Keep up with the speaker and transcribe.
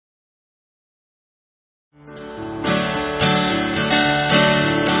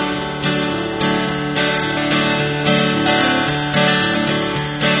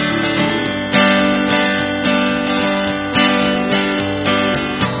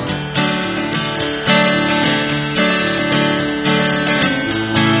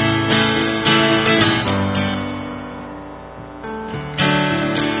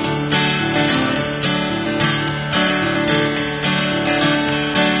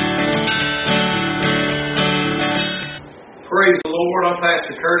Lord, I'm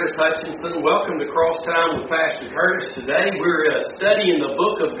Pastor Curtis Hutchinson. Welcome to Cross Time with Pastor Curtis. Today we're studying the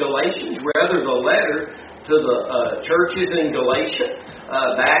book of Galatians, rather the letter to the churches in Galatia,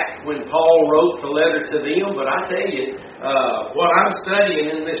 back when Paul wrote the letter to them. But I tell you, what I'm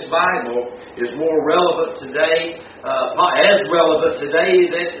studying in this Bible is more relevant today, as relevant today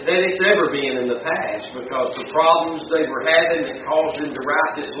than it's ever been in the past, because the problems they were having that caused them to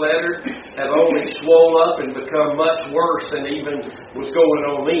write this letter have only swelled up and become much worse than even was going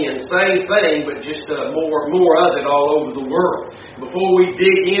on then. Same thing, but just more of it all over the world. Before we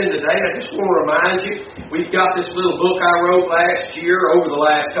dig in today, I just want to remind you, we've got this little book I wrote last year, over the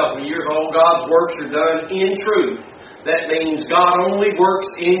last couple of years, All God's Works Are Done in Truth. That means God only works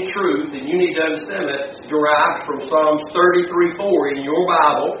in truth, and you need to understand that's derived from Psalms 33:4 in your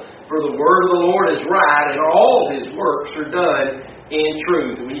Bible. For the word of the Lord is right, and all His works are done in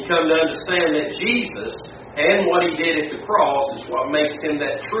truth. And when you come to understand that Jesus and what He did at the cross is what makes Him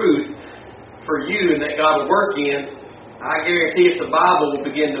that truth for you and that God will work in, I guarantee the Bible will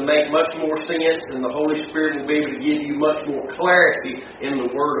begin to make much more sense, and the Holy Spirit will be able to give you much more clarity in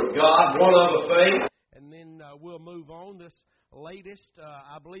the Word of God. One other thing, and then we'll move on. This latest,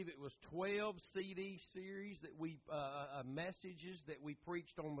 I believe it was 12 CD series that messages that we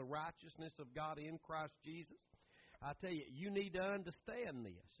preached on the righteousness of God in Christ Jesus. I tell you, you need to understand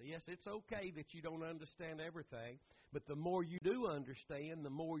this. Yes, it's okay that you don't understand everything, but the more you do understand, the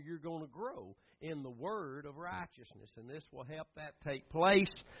more you're going to grow in the word of righteousness. And this will help that take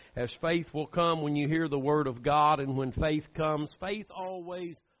place, as faith will come when you hear the word of God. And when faith comes, faith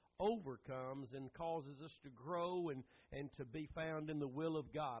always overcomes and causes us to grow and to be found in the will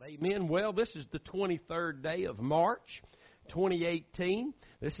of God. Amen. Well, this is the 23rd day of March, 2018.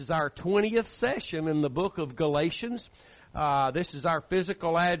 This is our 20th session in the book of Galatians. This is our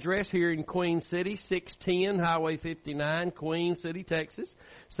physical address here in Queen City, 610 Highway 59, Queen City, Texas,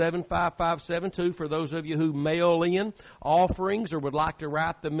 75572. For those of you who mail in offerings or would like to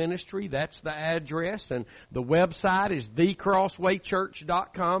write the ministry, that's the address. And the website is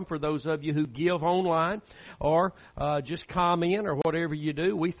ch.2 for those of you who give online or just comment or whatever you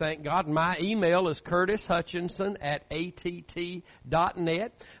do. We thank God. My email is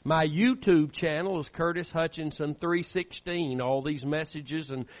curtishutchinson@att.net. My YouTube channel is Curtis Hutchinson 316. All these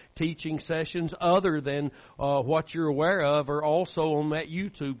messages and teaching sessions other than what you're aware of are also on that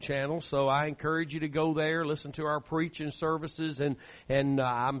YouTube channel. So I encourage you to go there, listen to our preaching services. And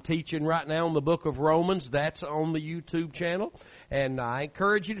I'm teaching right now on the book of Romans. That's on the YouTube channel. And I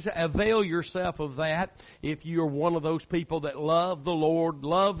encourage you to avail yourself of that if you're one of those people that love the Lord,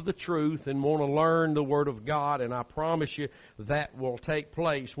 love the truth, and want to learn the Word of God. And I promise you that will take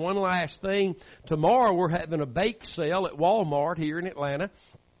place. One last thing. Tomorrow we're having a bake sale at Walmart here in Atlanta.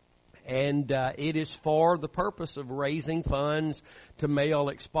 And it is for the purpose of raising funds to mail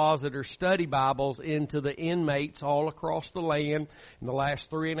expositor study Bibles into the inmates all across the land. In the last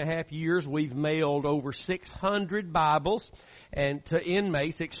 3.5 years, we've mailed over 600 Bibles and to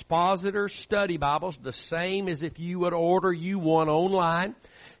inmates, expositor study Bibles, the same as if you would order you one online.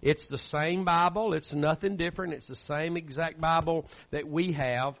 It's the same Bible. It's nothing different. It's the same exact Bible that we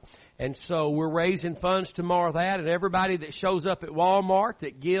have. And so we're raising funds tomorrow that, and everybody that shows up at Walmart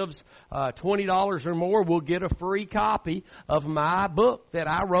that gives $20 or more will get a free copy of my book that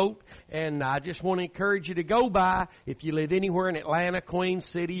I wrote. And I just want to encourage you to go by, if you live anywhere in Atlanta, Queen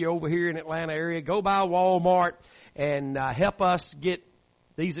City, over here in Atlanta area, go by Walmart and help us get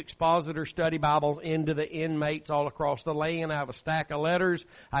these expositor study Bibles into the inmates all across the land. I have a stack of letters.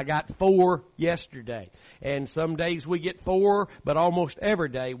 I got 4 yesterday. And some days we get 4, but almost every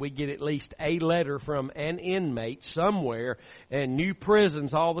day we get at least a letter from an inmate somewhere. And new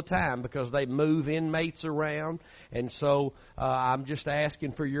prisons all the time because they move inmates around. And so I'm just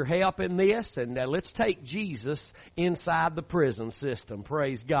asking for your help in this. And let's take Jesus inside the prison system.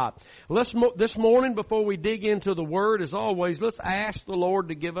 Praise God. This morning, before we dig into the Word, as always, let's ask the Lord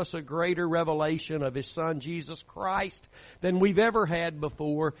to give us a greater revelation of His Son, Jesus Christ, than we've ever had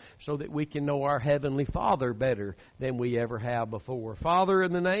before, so that we can know our Heavenly Father better than we ever have before. Father,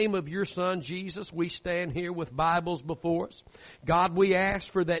 in the name of Your Son, Jesus, we stand here with Bibles before us. God, we ask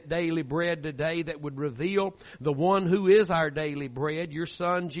for that daily bread today that would reveal the one who is our daily bread, Your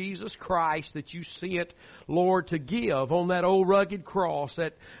Son, Jesus Christ, that You sent, Lord, to give on that old rugged cross,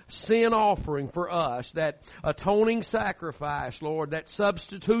 that sin offering for us, that atoning sacrifice, Lord, that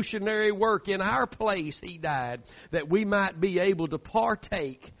substitutionary work in our place. He died that we might be able to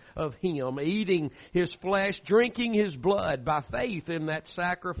partake of Him, eating His flesh, drinking His blood by faith in that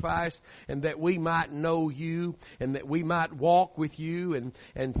sacrifice, and that we might know You and that we might walk with You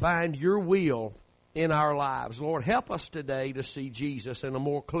and find Your will in our lives. Lord, help us today to see Jesus in a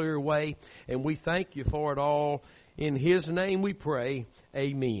more clear way, and we thank you for it all. In His name we pray,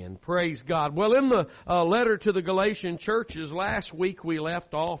 amen. Praise God. Well, in the letter to the Galatian churches, last week we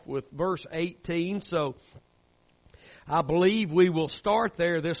left off with verse 18, so I believe we will start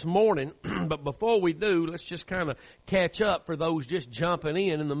there this morning. But before we do, let's just kind of catch up for those just jumping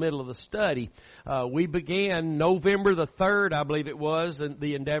in the middle of the study. We began November the 3rd, I believe it was, in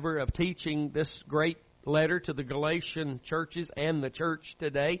the endeavor of teaching this great letter to the Galatian churches and the church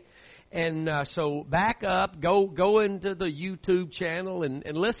today. And so back up, go into the YouTube channel and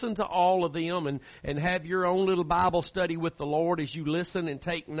listen to all of them and have your own little Bible study with the Lord as you listen and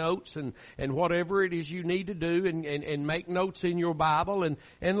take notes and whatever it is you need to do and make notes in your Bible and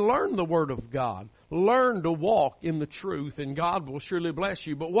learn the Word of God. Learn to walk in the truth, and God will surely bless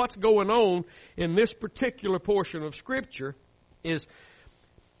you. But what's going on in this particular portion of Scripture is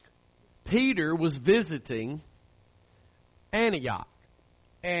Peter was visiting Antioch.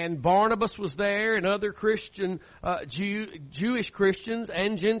 And Barnabas was there, and other Christian, Jewish Christians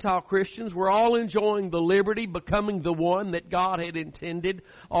and Gentile Christians were all enjoying the liberty, becoming the one that God had intended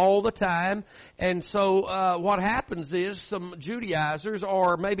all the time. And so what happens is some Judaizers,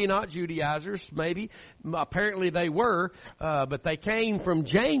 or maybe not Judaizers, apparently they were, but they came from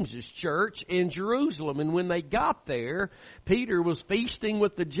James's church in Jerusalem. And when they got there, Peter was feasting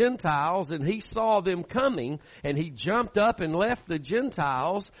with the Gentiles, and he saw them coming, and he jumped up and left the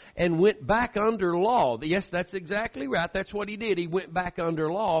Gentiles and went back under law. Yes, that's exactly right. That's what he did. He went back under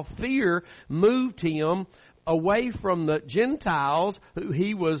law. Fear moved him away from the Gentiles who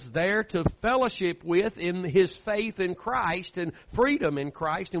he was there to fellowship with in his faith in Christ and freedom in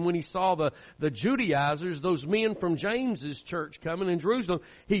Christ. And when he saw the Judaizers, those men from James's church coming in Jerusalem,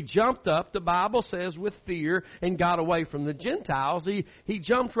 he jumped up, the Bible says, with fear and got away from the Gentiles. He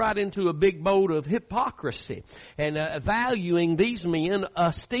jumped right into a big boat of hypocrisy and valuing these men,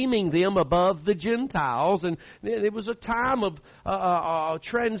 esteeming them above the Gentiles. And it was a time of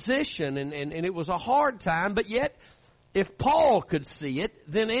transition, and it was a hard time. But yet, if Paul could see it,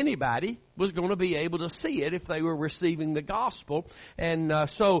 then anybody was going to be able to see it if they were receiving the gospel. And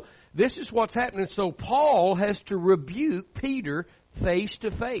so this is what's happening. So Paul has to rebuke Peter face to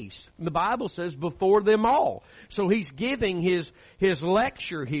face. The Bible says before them all. So he's giving his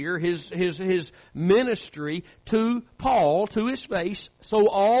lecture here, his ministry to Paul, to his face, so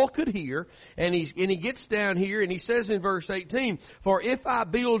all could hear. And he gets down here and he says in verse 18, "For if I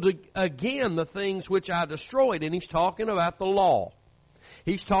build again the things which I destroyed," and he's talking about the law.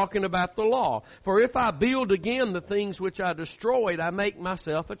 He's talking about the law. "For if I build again the things which I destroyed, I make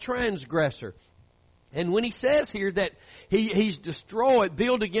myself a transgressor." And when he says here that he's destroyed,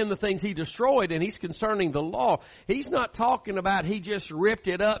 build again the things he destroyed, and he's concerning the law, he's not talking about he just ripped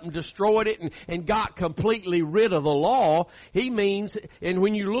it up and destroyed it and got completely rid of the law. He means, and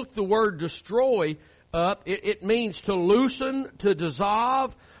when you look the word destroy up, it means to loosen, to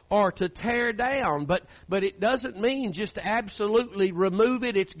dissolve, or to tear down. But it doesn't mean just to absolutely remove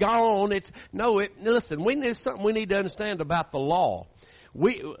it, it's gone. Listen, there's something we need to understand about the law.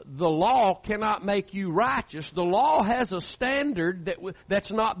 The law cannot make you righteous. The law has a standard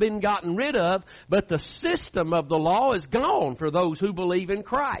that's not been gotten rid of, but the system of the law is gone for those who believe in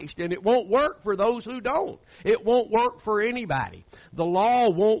Christ, and it won't work for those who don't. It won't work for anybody. The law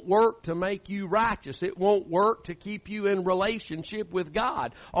won't work to make you righteous. It won't work to keep you in relationship with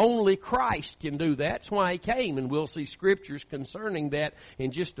God. Only Christ can do that. That's why He came, and we'll see scriptures concerning that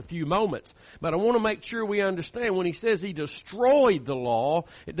in just a few moments. But I want to make sure we understand when He says He destroyed the law,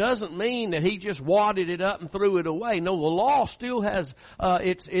 it doesn't mean that He just wadded it up and threw it away. No, the law still has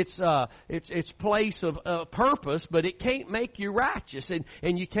its place of purpose, but it can't make you righteous,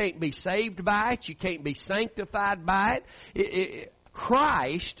 and you can't be saved by it. You can't be sanctified by it.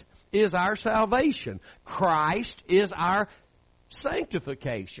 Christ is our salvation. Christ is our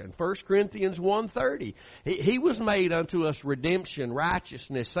sanctification. 1 Corinthians 1:30. He was made unto us redemption,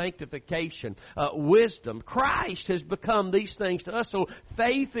 righteousness, sanctification, wisdom. Christ has become these things to us. So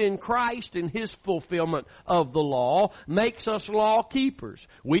faith in Christ and His fulfillment of the law makes us law keepers.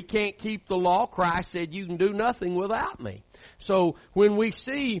 We can't keep the law. Christ said, "You can do nothing without me." So when we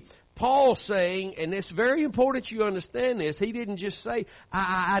see Paul saying, and it's very important you understand this, he didn't just say,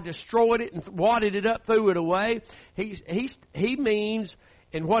 I destroyed it and wadded it up, threw it away. He means,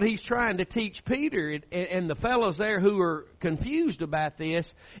 and what he's trying to teach Peter and the fellows there who are confused about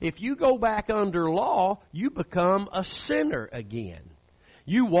this, if you go back under law, you become a sinner again.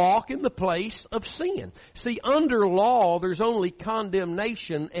 You walk in the place of sin. See, under law, there's only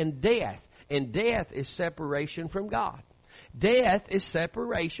condemnation and death is separation from God. Death is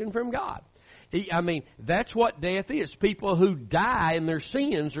separation from God. That's what death is. People who die in their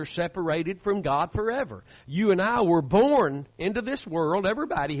sins are separated from God forever. You and I were born into this world,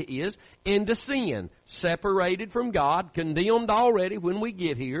 everybody is, into sin. Separated from God, condemned already when we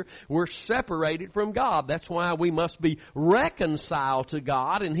get here. We're separated from God. That's why we must be reconciled to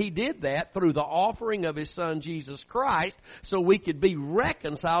God, and He did that through the offering of His Son, Jesus Christ, so we could be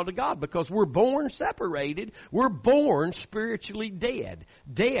reconciled to God, because we're born separated. We're born spiritually dead.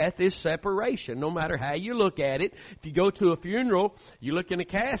 Death is separation, no matter how you look at it. If you go to a funeral, you look in a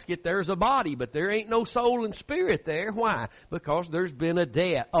casket, there's a body, but there ain't no soul and spirit there. Why? Because there's been a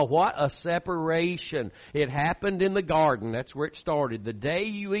death. A what? A separation. It happened in the garden. That's where it started. The day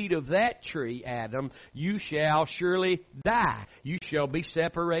you eat of that tree, Adam, you shall surely die. You shall be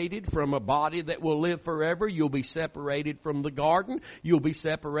separated from a body that will live forever. You'll be separated from the garden. You'll be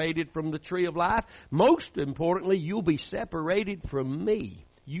separated from the tree of life. Most importantly, you'll be separated from me.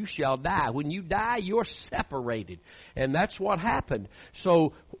 You shall die. When you die, you're separated. And that's what happened.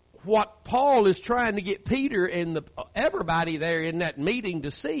 So what Paul is trying to get Peter and everybody there in that meeting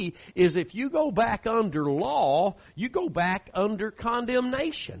to see is, if you go back under law, you go back under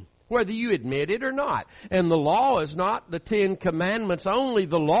condemnation, whether you admit it or not. And the law is not the 10 Commandments only.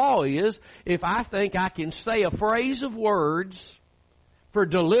 The law is, if I think I can say a phrase of words for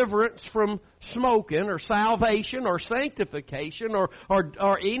deliverance from smoking or salvation or sanctification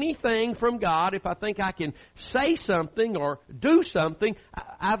or anything from God, if I think I can say something or do something,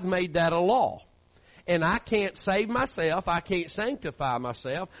 I've made that a law. And I can't save myself. I can't sanctify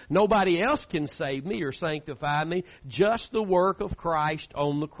myself. Nobody else can save me or sanctify me. Just the work of Christ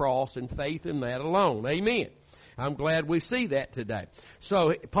on the cross and faith in that alone. Amen. I'm glad we see that today.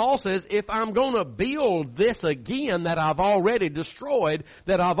 So Paul says, if I'm going to build this again that I've already destroyed,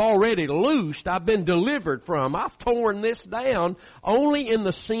 that I've already loosed, I've been delivered from, I've torn this down only in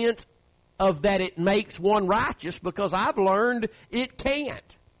the sense of that it makes one righteous, because I've learned it can't.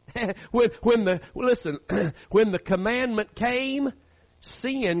 when the commandment came,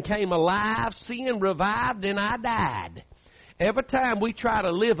 sin came alive, sin revived, and I died. Every time we try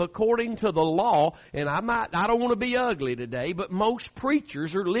to live according to the law, and I don't want to be ugly today, but most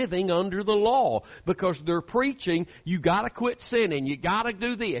preachers are living under the law, because they're preaching, you got to quit sinning, you got to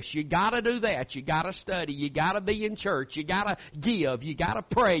do this, you got to do that, you got to study, you got to be in church, you got to give, you got to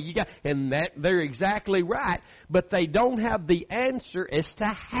pray, and that they're exactly right, but they don't have the answer as to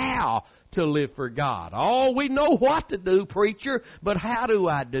how to live for God. Oh, we know what to do, preacher, but how do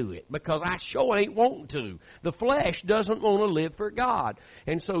I do it? Because I sure ain't wanting to. The flesh doesn't want to live for God.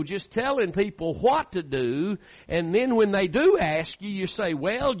 And so just telling people what to do, and then when they do ask you, you say,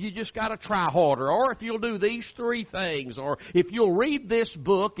 well, you just got to try harder, or if you'll do these 3 things, or if you'll read this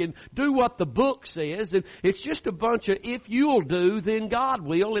book and do what the book says, and it's just a bunch of if you'll do, then God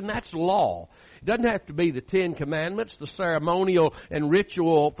will, and that's law. It doesn't have to be the 10 Commandments, the ceremonial and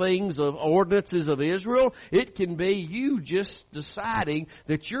ritual things of ordinances of Israel. It can be you just deciding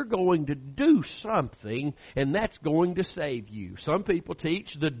that you're going to do something, and that's going to save you. Some people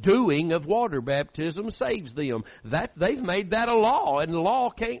teach the doing of water baptism saves them. They've made that a law, and the law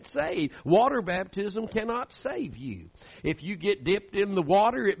can't save. Water baptism cannot save you. If you get dipped in the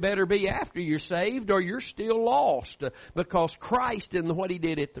water, it better be after you're saved, or you're still lost, because Christ and what He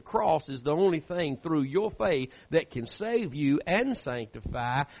did at the cross is the only thing through your faith that can save you and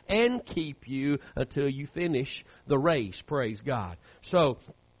sanctify and keep you until you finish the race. Praise God. So,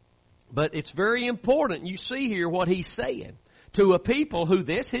 but it's very important. You see here what he's saying to a people who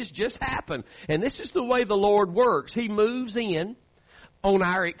this has just happened. And this is the way the Lord works. He moves in on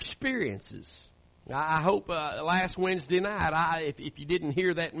our experiences. I hope last Wednesday night, if you didn't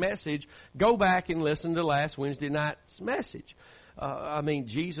hear that message, go back and listen to last Wednesday night's message.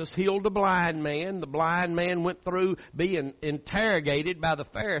 Jesus healed a blind man. The blind man went through being interrogated by the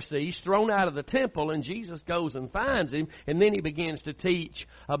Pharisees, thrown out of the temple, and Jesus goes and finds him, and then he begins to teach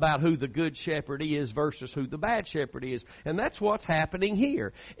about who the good shepherd is versus who the bad shepherd is. And that's what's happening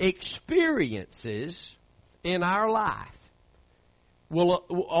here. Experiences in our life will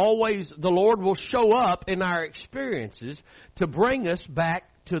always, the Lord will show up in our experiences to bring us back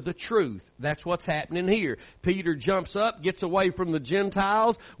to the truth. That's what's happening here. Peter jumps up, gets away from the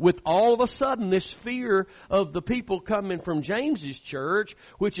Gentiles with all of a sudden this fear of the people coming from James's church,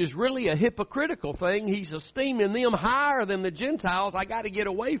 which is really a hypocritical thing. He's esteeming them higher than the Gentiles. I got to get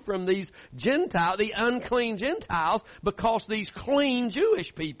away from these Gentiles, the unclean Gentiles, because these clean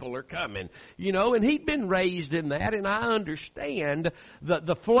Jewish people are coming. And he'd been raised in that, and I understand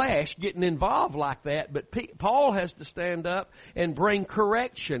the flesh getting involved like that, but Paul has to stand up and bring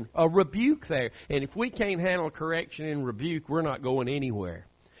correction, a rebuke there. And if we can't handle correction and rebuke, we're not going anywhere.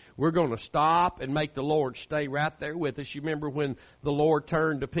 we're going to stop and make the Lord stay right there with us. You remember when the Lord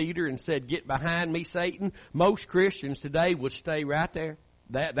turned to Peter and said, "Get behind me, Satan"? Most Christians today would stay right there.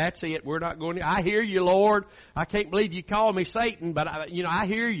 That's it. We're not going to. I hear you, Lord. I can't believe you call me Satan, but I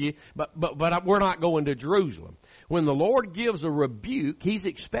hear you. But we're not going to Jerusalem. When the Lord gives a rebuke, He's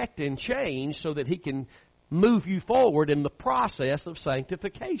expecting change so that He can move you forward in the process of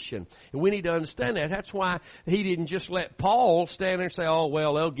sanctification. And we need to understand that. That's why He didn't just let Paul stand there and say, "Oh,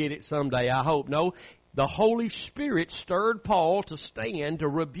 well, they'll get it someday, I hope." No. The Holy Spirit stirred Paul to stand to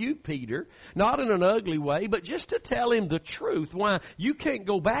rebuke Peter, not in an ugly way, but just to tell him the truth. Why? You can't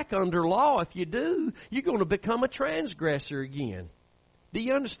go back under law. If you do, you're going to become a transgressor again. Do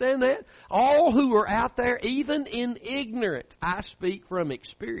you understand that? All who are out there, even in ignorance, I speak from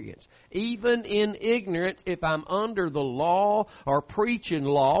experience, even in ignorance, if I'm under the law or preaching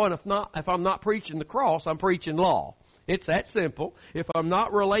law, and if I'm not preaching the cross, I'm preaching law. It's that simple. If I'm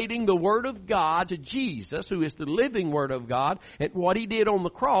not relating the Word of God to Jesus, who is the living Word of God, and what He did on the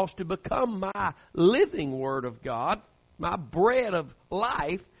cross to become my living Word of God, my bread of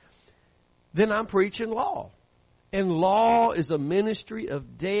life, then I'm preaching law. And law is a ministry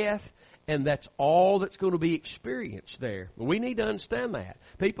of death, and that's all that's going to be experienced there. We need to understand that.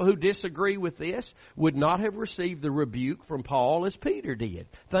 People who disagree with this would not have received the rebuke from Paul as Peter did.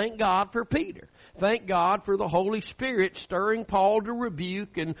 Thank God for Peter. Thank God for the Holy Spirit stirring Paul to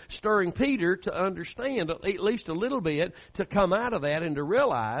rebuke and stirring Peter to understand at least a little bit, to come out of that and to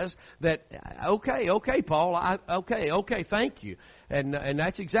realize that, okay, Paul, okay, thank you. And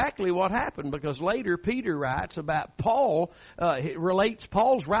that's exactly what happened, because later Peter writes about Paul, relates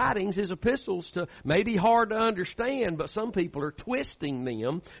Paul's writings, his epistles, to maybe hard to understand, but some people are twisting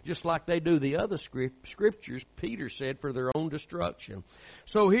them just like they do the other scriptures, Peter said, for their own destruction.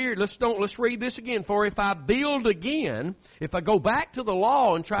 So here, let's read this again. "For if I build again," if I go back to the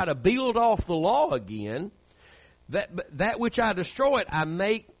law and try to build off the law again, that which I destroy it, I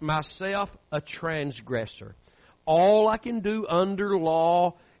make myself a transgressor. All I can do under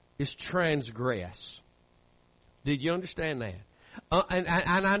law is transgress. Did you understand that? And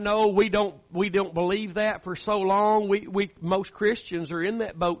I know we don't believe that for so long. Most Christians are in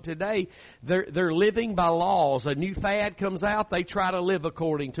that boat today. They're living by laws. A new fad comes out, they try to live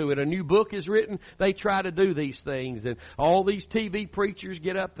according to it. A new book is written, they try to do these things. And all these TV preachers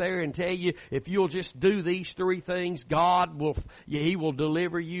get up there and tell you, if you'll just do these three things, He will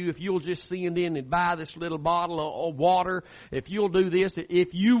deliver you. If you'll just send in and buy this little bottle of water, if you'll do this,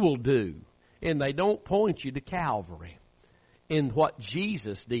 if you will do. And they don't point you to Calvary in what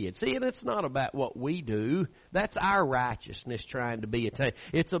Jesus did. See, and it's not about what we do. That's our righteousness trying to be attained.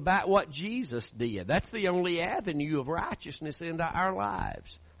 It's about what Jesus did. That's the only avenue of righteousness into our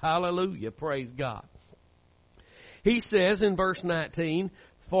lives. Hallelujah. Praise God. He says in verse 19,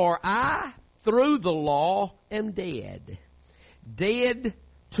 "For I, through the law, am dead. Dead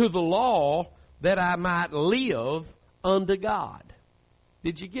to the law, that I might live unto God."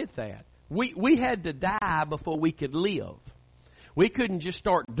 Did you get that? We had to die before we could live. We couldn't just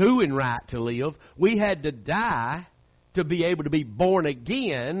start doing right to live. We had to die to be able to be born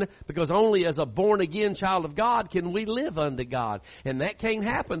again, because only as a born-again child of God can we live unto God. And that can't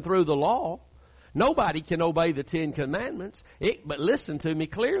happen through the law. Nobody can obey the Ten Commandments. But listen to me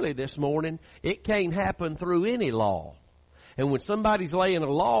clearly this morning, it can't happen through any law. And when somebody's laying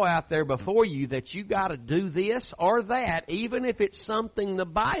a law out there before you that you got to do this or that, even if it's something the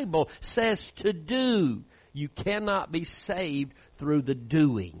Bible says to do, you cannot be saved through the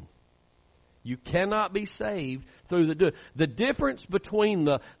doing. You cannot be saved through the doing. The difference between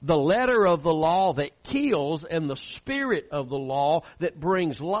the letter of the law that kills and the spirit of the law that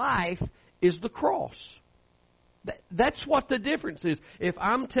brings life is the cross. That's what the difference is. If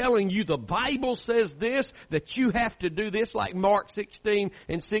I'm telling you the Bible says this, that you have to do this, like Mark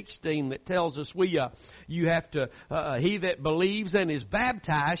 16:16 that tells us you have to, he that believes and is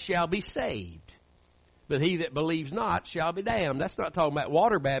baptized shall be saved, but he that believes not shall be damned. That's not talking about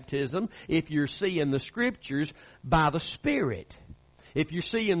water baptism if you're seeing the Scriptures by the Spirit. If you're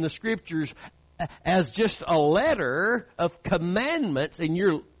seeing the Scriptures as just a letter of commandments and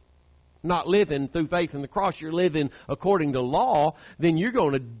you're not living through faith in the cross, you're living according to law, then you're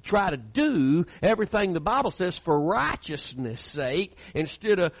going to try to do everything the Bible says for righteousness' sake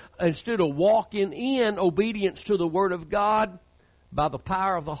instead of walking in obedience to the Word of God by the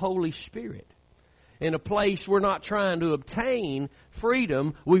power of the Holy Spirit. in a place we're not trying to obtain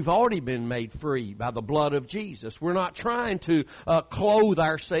freedom. We've already been made free by the blood of Jesus. We're not trying to clothe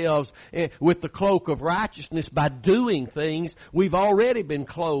ourselves with the cloak of righteousness by doing things. We've already been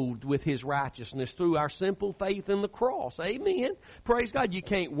clothed with His righteousness through our simple faith in the cross. Amen. Praise God. You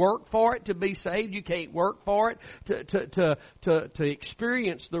can't work for it to be saved. You can't work for it to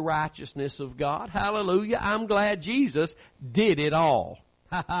experience the righteousness of God. Hallelujah. I'm glad Jesus did it all.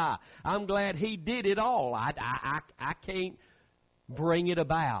 I'm glad He did it all. I can't bring it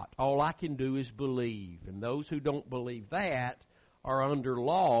about. All I can do is believe. And those who don't believe that are under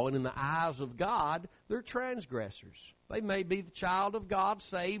law, and in the eyes of God, they're transgressors. They may be the child of God,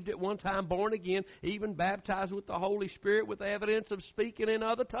 saved at one time, born again, even baptized with the Holy Spirit with evidence of speaking in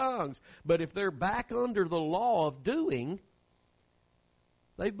other tongues. But if they're back under the law of doing,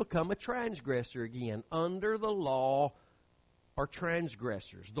 they've become a transgressor again. Under the law are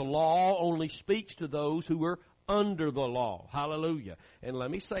transgressors. The law only speaks to those who are under the law. Hallelujah. And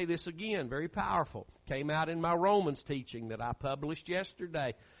let me say this again, very powerful. Came out in my Romans teaching that I published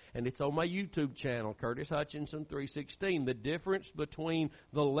yesterday, and it's on my YouTube channel, Curtis Hutchinson 316. The difference between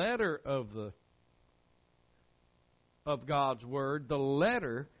the letter of God's Word, the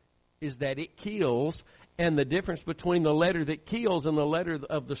letter is that it kills, and the difference between the letter that kills and the letter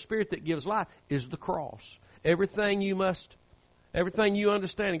of the Spirit that gives life is the cross. Everything you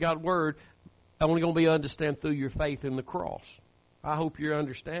understand in God's Word only going to be understood through your faith in the cross. I hope you're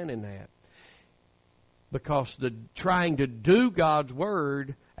understanding that. Because trying to do God's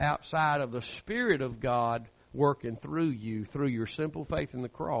Word outside of the Spirit of God working through you, through your simple faith in the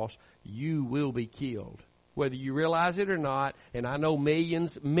cross, you will be killed. Whether you realize it or not, and I know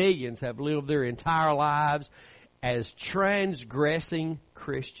millions have lived their entire lives as transgressing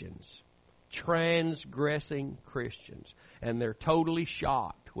Christians. Transgressing Christians. And they're totally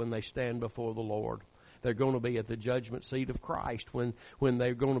shocked when they stand before the Lord. They're going to be at the judgment seat of Christ when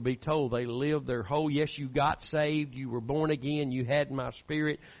they're going to be told they lived their whole, yes, you got saved, you were born again, you had my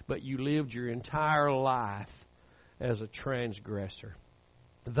Spirit, but you lived your entire life as a transgressor.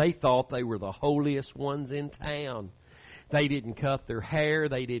 They thought they were the holiest ones in town. They didn't cut their hair.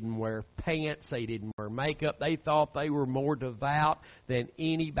 They didn't wear pants. They didn't wear makeup. They thought they were more devout than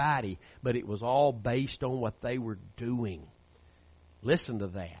anybody. But it was all based on what they were doing. Listen to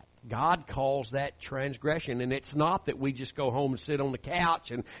that. God calls that transgression. And it's not that we just go home and sit on the couch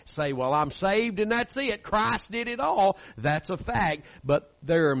and say, well, I'm saved and that's it. Christ did it all. That's a fact. But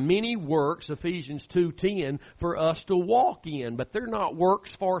there are many works, Ephesians 2:10, for us to walk in. But they're not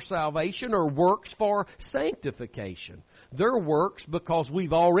works for salvation or works for sanctification. They're works because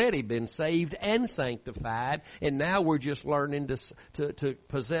we've already been saved and sanctified, and now we're just learning to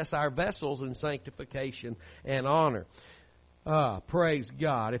possess our vessels in sanctification and honor. Praise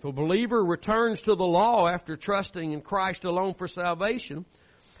God. If a believer returns to the law after trusting in Christ alone for salvation,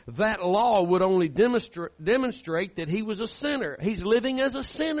 that law would only demonstrate that he was a sinner. He's living as a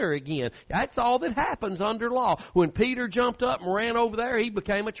sinner again. That's all that happens under law. When Peter jumped up and ran over there, he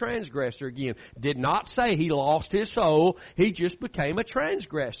became a transgressor again. Did not say he lost his soul. He just became a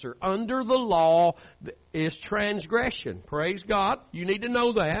transgressor. Under the law is transgression. Praise God. You need to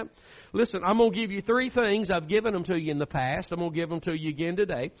know that. Listen, I'm going to give you three things. I've given them to you in the past. I'm going to give them to you again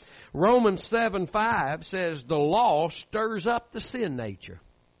today. Romans 7:5 says the law stirs up the sin nature.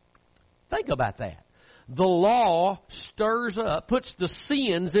 Think about that. The law stirs up, puts the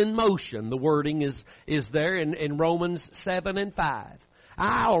sins in motion. The wording is there in Romans 7:5.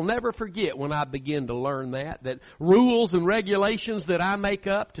 I'll never forget when I begin to learn that rules and regulations that I make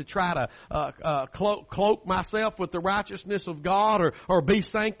up to try to cloak myself with the righteousness of God or be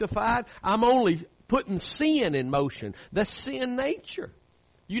sanctified, I'm only putting sin in motion. The sin nature.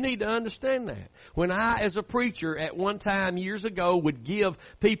 You need to understand that. When I, as a preacher, at one time years ago, would give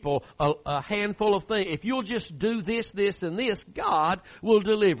people a handful of things, if you'll just do this, this, and this, God will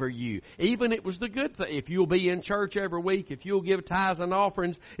deliver you. Even it was the good thing. If you'll be in church every week, if you'll give tithes and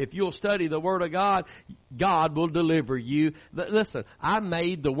offerings, if you'll study the Word of God, God will deliver you. Listen, I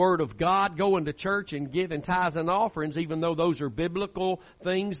made the Word of God, going to church and giving tithes and offerings, even though those are biblical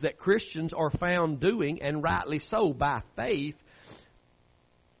things that Christians are found doing, and rightly so, by faith.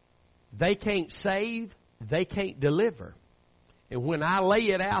 They can't save, they can't deliver. And when I lay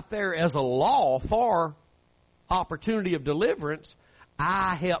it out there as a law for opportunity of deliverance,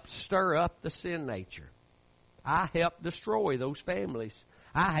 I help stir up the sin nature. I help destroy those families.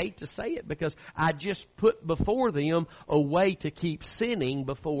 I hate to say it because I just put before them a way to keep sinning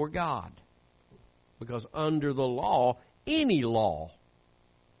before God. Because under the law, any law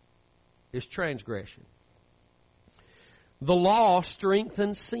is transgression. The law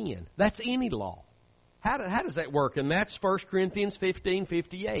strengthens sin. That's any law. How does that work? And that's 1 Corinthians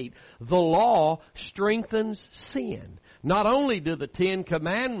 15:58. The law strengthens sin. Not only do the Ten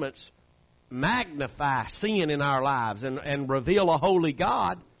Commandments magnify sin in our lives and reveal a holy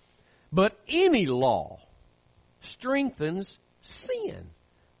God, but any law strengthens sin.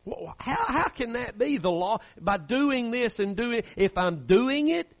 Well, how can that be? The law, by doing this and doing, if I'm doing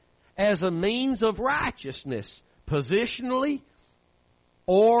it as a means of righteousness, positionally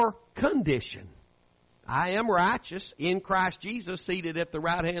or condition. I am righteous in Christ Jesus, seated at the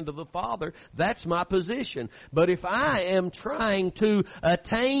right hand of the Father. That's my position. But if I am trying to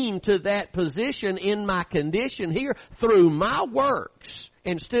attain to that position in my condition here through my works,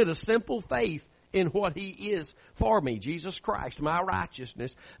 instead of simple faith in what He is for me, Jesus Christ, my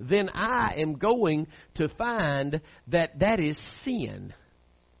righteousness, then I am going to find that that is sin.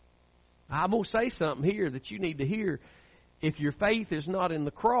 I'm going to say something here that you need to hear. If your faith is not in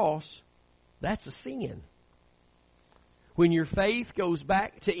the cross, that's a sin. When your faith goes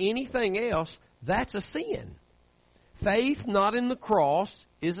back to anything else, that's a sin. Faith not in the cross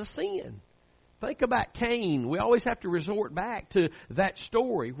is a sin. Think about Cain. We always have to resort back to that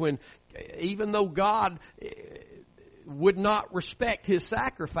story when, even though God would not respect his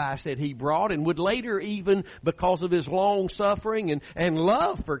sacrifice that he brought, and would later, even because of his long suffering and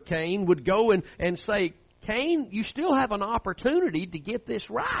love for Cain, would go and say, Cain, you still have an opportunity to get this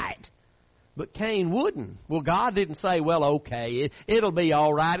right. But Cain wouldn't. Well, God didn't say, well, okay, it'll be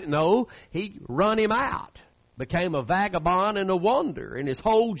all right. No, He run him out. Became a vagabond and a wanderer. And his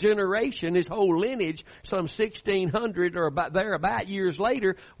whole generation, his whole lineage, some 1,600 or about years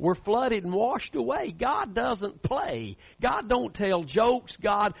later, were flooded and washed away. God doesn't play. God don't tell jokes.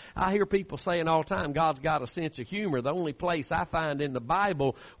 God, I hear people saying all the time, God's got a sense of humor. The only place I find in the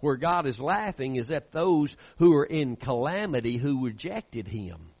Bible where God is laughing is at those who are in calamity, who rejected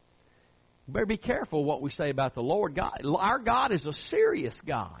Him. Better be careful what we say about the Lord. God, our God is a serious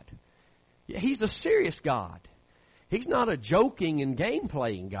God. He's a serious God. He's not a joking and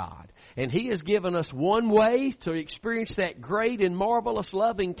game-playing God. And He has given us one way to experience that great and marvelous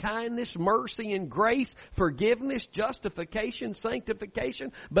loving kindness, mercy and grace, forgiveness, justification,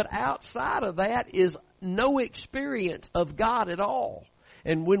 sanctification. But outside of that is no experience of God at all.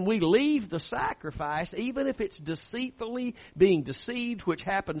 And when we leave the sacrifice, even if it's deceitfully being deceived, which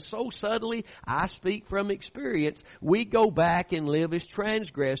happens so subtly, I speak from experience, we go back and live as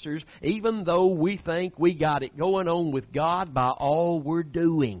transgressors, even though we think we got it going on with God by all we're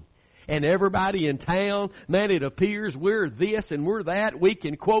doing. And everybody in town, man, it appears we're this and we're that. We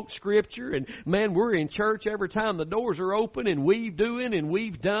can quote Scripture, and man, we're in church every time the doors are open, and we've doing and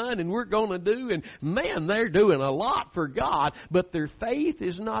we've done and we're going to do. And man, they're doing a lot for God, but their faith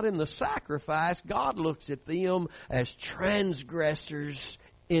is not in the sacrifice. God looks at them as transgressors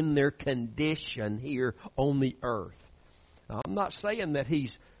in their condition here on the earth. Now, I'm not saying that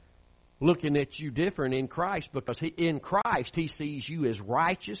He's looking at you different in Christ, because in Christ He sees you as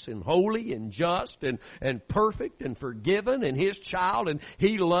righteous and holy and just and perfect and forgiven and His child, and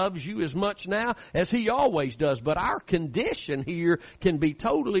He loves you as much now as He always does. But our condition here can be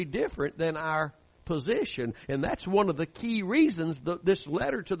totally different than our position, and that's one of the key reasons that this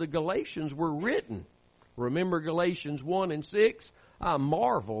letter to the Galatians were written. Remember Galatians 1 and 6? I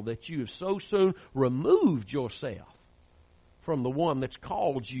marvel that you have so soon removed yourself from the one that's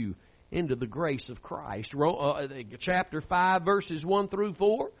called you into the grace of Christ. Chapter 5, verses 1 through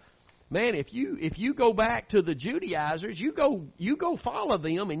 4. Man, if you go back to the Judaizers, you go follow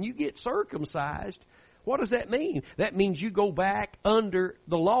them and you get circumcised. What does that mean? That means you go back under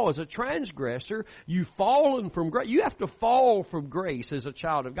the law as a transgressor. You've fallen from grace. You have to fall from grace as a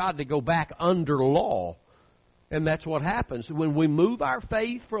child of God to go back under law. And that's what happens. When we move our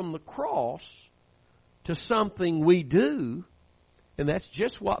faith from the cross to something we do, and that's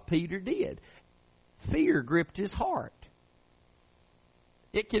just what Peter did. Fear gripped his heart.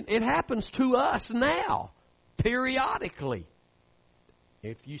 It happens to us now, periodically.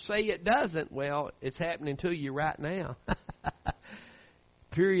 If you say it doesn't, well, it's happening to you right now.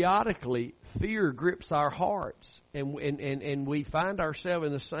 Periodically, fear grips our hearts, and we find ourselves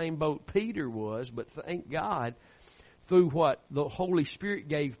in the same boat Peter was, but thank God, through what the Holy Spirit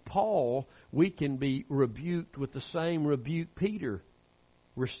gave Paul, we can be rebuked with the same rebuke Peter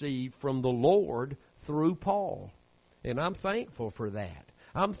received from the Lord through Paul. And I'm thankful for that.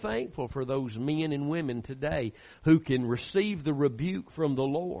 I'm thankful for those men and women today who can receive the rebuke from the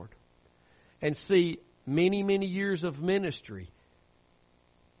Lord and see many, many years of ministry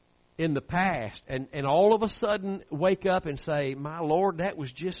in the past and all of a sudden wake up and say, my Lord, that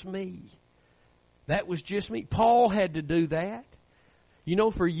was just me. That was just me. Paul had to do that. You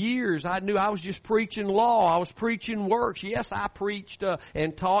know, for years I knew I was just preaching law. I was preaching works. Yes, I preached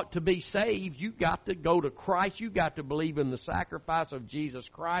and taught to be saved. You got to go to Christ. You got to believe in the sacrifice of Jesus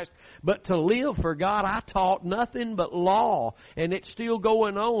Christ. But to live for God, I taught nothing but law. And it's still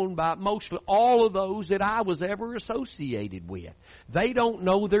going on by mostly all of those that I was ever associated with. They don't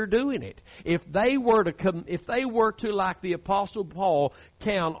know they're doing it. If they were to, like the Apostle Paul,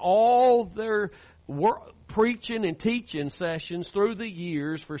 count all their preaching and teaching sessions through the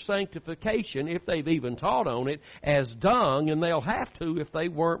years for sanctification, if they've even taught on it, as dung, and they'll have to if they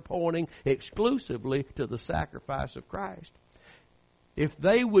weren't pointing exclusively to the sacrifice of Christ. If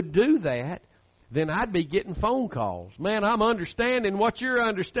they would do that, then I'd be getting phone calls. Man, I'm understanding what you're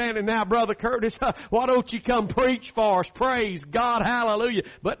understanding now, Brother Curtis. Why don't you come preach for us? Praise God, hallelujah.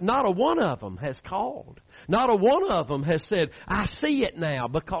 But not a one of them has called. Not a one of them has said, I see it now,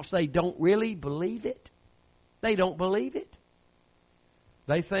 because they don't really believe it. They don't believe it.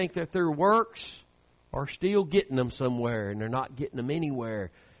 They think that their works are still getting them somewhere, and they're not getting them anywhere,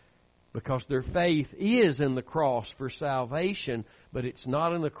 because their faith is in the cross for salvation, but it's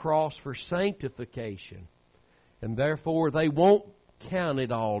not in the cross for sanctification. And therefore, they won't count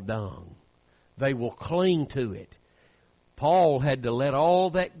it all dung. They will cling to it. Paul had to let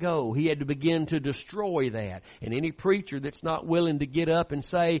all that go. He had to begin to destroy that. And any preacher that's not willing to get up and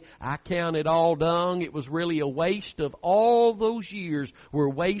say, I count it all dung, it was really a waste of all those years, were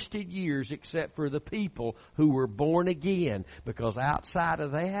wasted years except for the people who were born again. Because outside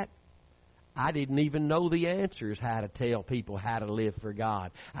of that, I didn't even know the answers how to tell people how to live for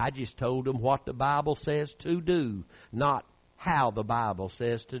God. I just told them what the Bible says to do, not how the Bible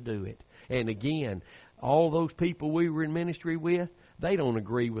says to do it. And again, all those people we were in ministry with, they don't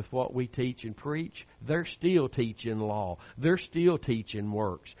agree with what we teach and preach. They're still teaching law. They're still teaching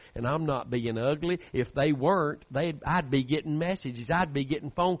works. And I'm not being ugly. If they weren't, I'd be getting messages. I'd be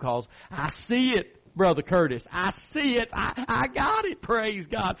getting phone calls. I see it, Brother Curtis. I see it. I got it. Praise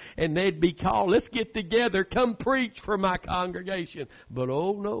God. And they'd be called, let's get together. Come preach for my congregation. But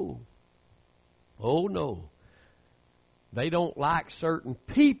oh no. Oh no. They don't like certain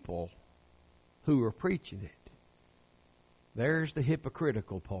people who are preaching it. There's the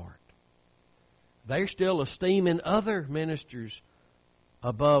hypocritical part. They're still esteeming other ministers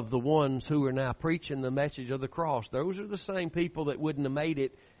above the ones who are now preaching the message of the cross. Those are the same people that wouldn't have made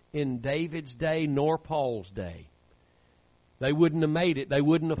it in David's day nor Paul's day. They wouldn't have made it. They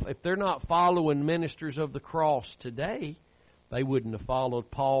wouldn't have, if they're not following ministers of the cross today, they wouldn't have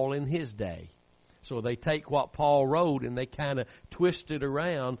followed Paul in his day. So they take what Paul wrote and they kind of twist it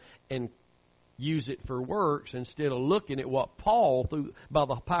around and use it for works instead of looking at what Paul, by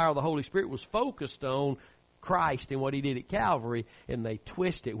the power of the Holy Spirit, was focused on, Christ and what He did at Calvary, and they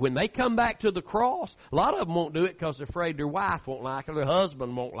twist it. When they come back to the cross, a lot of them won't do it because they're afraid their wife won't like it or their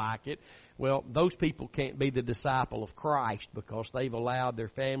husband won't like it. Well, those people can't be the disciple of Christ because they've allowed their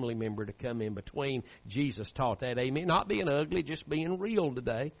family member to come in between. Jesus taught that, amen. Not being ugly, just being real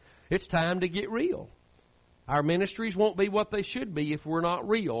today. It's time to get real. Our ministries won't be what they should be if we're not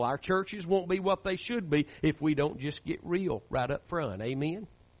real. Our churches won't be what they should be if we don't just get real right up front. Amen?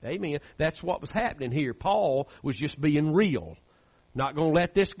 Amen. That's what was happening here. Paul was just being real. Not going to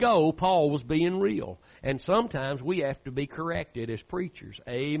let this go. Paul was being real. And sometimes we have to be corrected as preachers.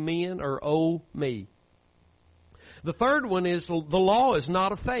 Amen or oh me. The third one is the law is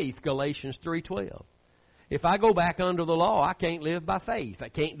not of faith, Galatians 3:12. If I go back under the law, I can't live by faith. I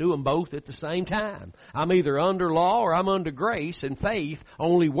can't do them both at the same time. I'm either under law or I'm under grace, and faith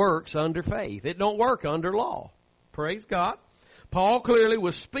only works under faith. It don't work under law. Praise God. Paul clearly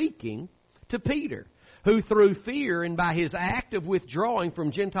was speaking to Peter, who through fear and by his act of withdrawing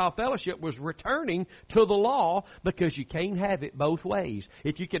from Gentile fellowship was returning to the law, because you can't have it both ways.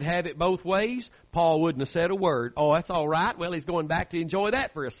 If you could have it both ways, Paul wouldn't have said a word. Oh, that's all right. Well, he's going back to enjoy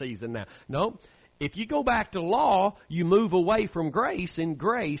that for a season now. No. If you go back to law, you move away from grace, and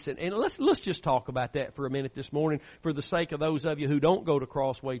let's just talk about that for a minute this morning for the sake of those of you who don't go to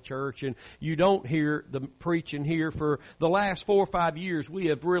CrossWay Church and you don't hear the preaching here. For the last 4 or 5 years, we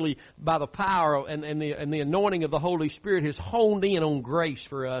have really, by the power and the anointing of the Holy Spirit, has honed in on grace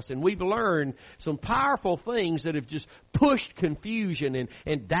for us, and we've learned some powerful things that have just pushed confusion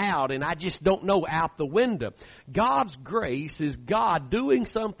and doubt, and I just don't know, out the window. God's grace is God doing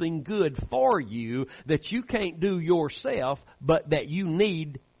something good for you that you can't do yourself, but that you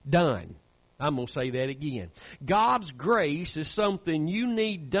need done. I'm going to say that again. God's grace is something you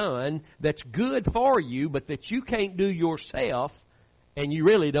need done that's good for you, but that you can't do yourself, and you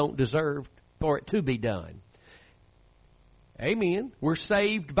really don't deserve for it to be done. Amen. We're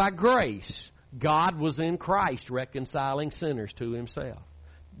saved by grace. God was in Christ reconciling sinners to Himself.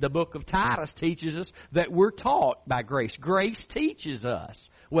 The book of Titus teaches us that we're taught by grace. Grace teaches us.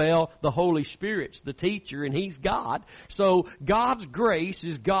 Well, the Holy Spirit's the teacher, and He's God. So God's grace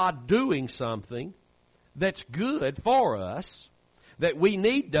is God doing something that's good for us, that we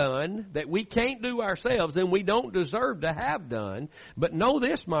need done, that we can't do ourselves, and we don't deserve to have done. But know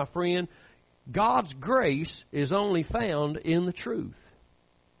this, my friend, God's grace is only found in the truth.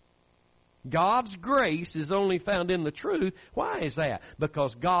 God's grace is only found in the truth. Why is that?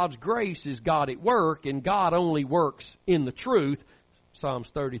 Because God's grace is God at work, and God only works in the truth.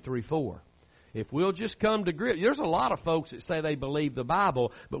 Psalms 33:4. If we'll just come to grips. There's a lot of folks that say they believe the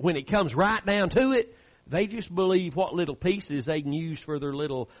Bible, but when it comes right down to it, they just believe what little pieces they can use for their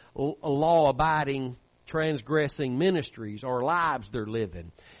little law-abiding, transgressing ministries or lives they're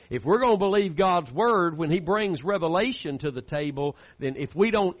living. If we're going to believe God's Word, when He brings revelation to the table, then if we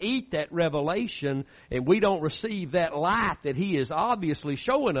don't eat that revelation and we don't receive that light that He is obviously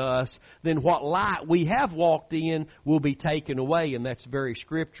showing us, then what light we have walked in will be taken away, and that's very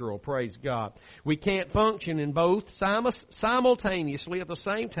scriptural, praise God. We can't function in both simultaneously at the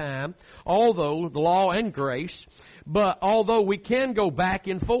same time, although the law and grace. But although we can go back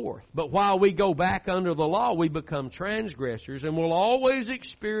and forth, but while we go back under the law, we become transgressors and will always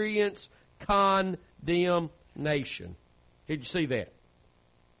experience condemnation. Did you see that?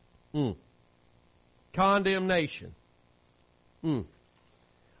 Condemnation.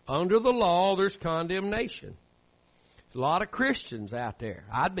 Under the law, there's condemnation. There's a lot of Christians out there.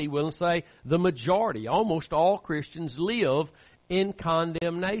 I'd be willing to say the majority, almost all Christians, live in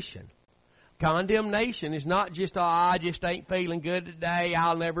condemnation. Condemnation is not just, I just ain't feeling good today,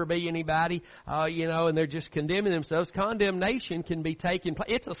 I'll never be anybody, and they're just condemning themselves. Condemnation can be taken place.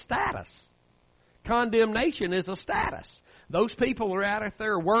 It's a status. Condemnation is a status. Those people are out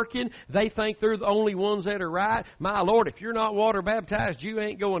there working. They think they're the only ones that are right. My Lord, if you're not water baptized, you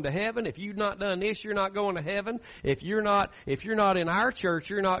ain't going to heaven. If you've not done this, you're not going to heaven. If you're not in our church,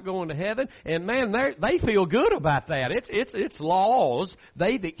 you're not going to heaven. And man, they feel good about that. It's laws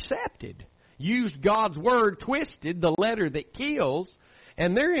they've accepted. Used God's Word, twisted, the letter that kills,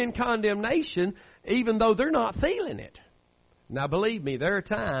 and they're in condemnation even though they're not feeling it. Now, believe me, there are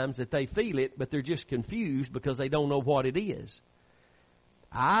times that they feel it, but they're just confused because they don't know what it is.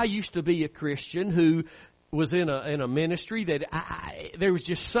 I used to be a Christian who was in a ministry that there was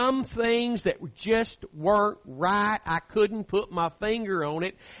just some things that just weren't right. I couldn't put my finger on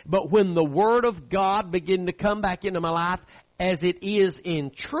it. But when the Word of God began to come back into my life, as it is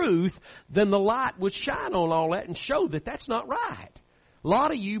in truth, then the light would shine on all that and show that that's not right. A lot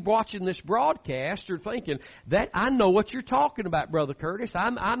of you watching this broadcast are thinking, that I know what you're talking about, Brother Curtis.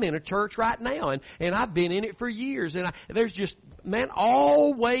 I'm in a church right now, and I've been in it for years. And there's just,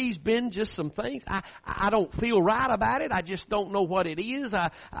 always been just some things. I don't feel right about it. I just don't know what it is.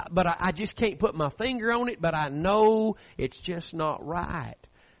 But I just can't put my finger on it, but I know it's just not right.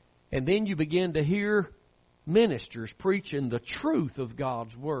 And then you begin to hear ministers preaching the truth of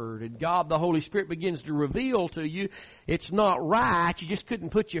God's Word, and God, the Holy Spirit, begins to reveal to you it's not right. You just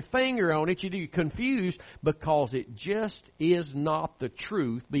couldn't put your finger on it. You're confused because it just is not the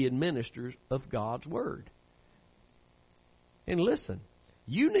truth, being ministers of God's Word. And listen,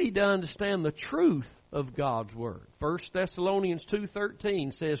 you need to understand the truth of God's Word. 1 Thessalonians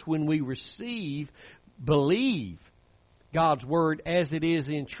 2:13 says, when we believe God's Word as it is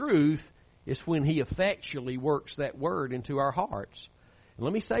in truth, it's when He effectually works that Word into our hearts. And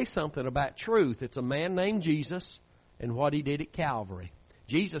let me say something about truth. It's a man named Jesus and what He did at Calvary.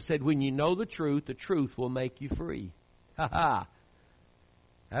 Jesus said, when you know the truth will make you free. Ha ha.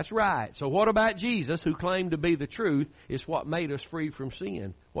 That's right. So what about Jesus, who claimed to be the truth, is what made us free from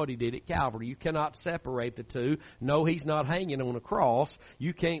sin? What He did at Calvary. You cannot separate the two. No, He's not hanging on a cross.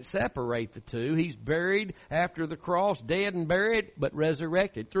 You can't separate the two. He's buried after the cross, dead and buried, but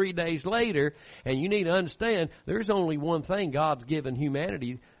resurrected 3 days later. And you need to understand, there's only one thing God's given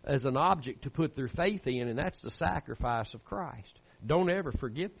humanity as an object to put their faith in, and that's the sacrifice of Christ. Don't ever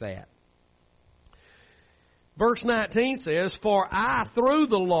forget that. Verse 19 says, for I through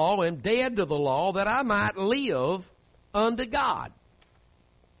the law am dead to the law, that I might live unto God.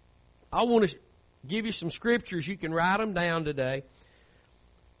 I want to give you some scriptures. You can write them down today.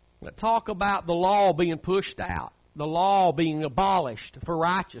 Talk about the law being pushed out, the law being abolished for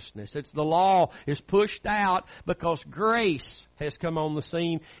righteousness. It's the law is pushed out because grace has come on the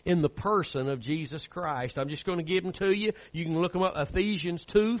scene in the person of Jesus Christ. I'm just going to give them to you. You can look them up. Ephesians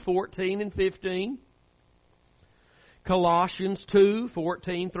 2:14 and 15. Colossians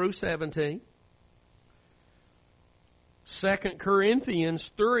 2:14 through 17. 2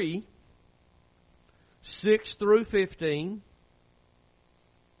 Corinthians 3, 6 through 15,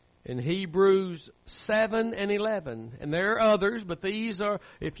 in Hebrews 7 and 11. And there are others, but these are,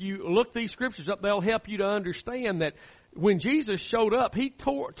 if you look these scriptures up, they'll help you to understand that when Jesus showed up, He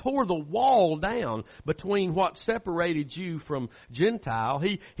tore the wall down between what separated Jew from Gentile.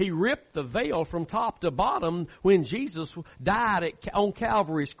 He ripped the veil from top to bottom when Jesus died on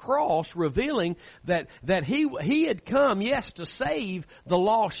Calvary's cross, revealing that He had come, yes, to save the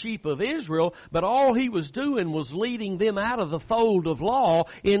lost sheep of Israel, but all He was doing was leading them out of the fold of law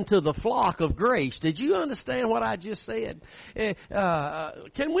into the flock of grace. Did you understand what I just said?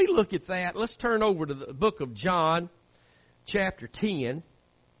 Can we look at that? Let's turn over to the book of John, chapter 10,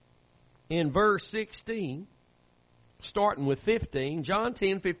 in verse 16, starting with 15, John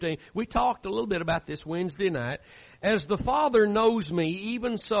 10:15. We talked a little bit about this Wednesday night. As the Father knows me,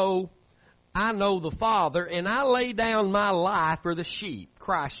 even so I know the Father, and I lay down my life for the sheep.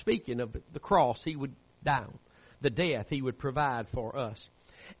 Christ speaking of the cross He would die on, the death He would provide for us.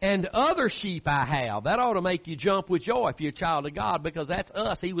 And other sheep I have. That ought to make you jump with joy if you're a child of God, because that's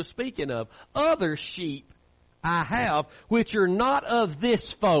us He was speaking of. Other sheep I have, which are not of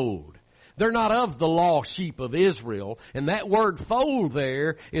this fold. They're not of the lost sheep of Israel. And that word fold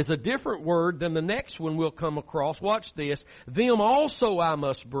there is a different word than the next one we'll come across. Watch this. Them also I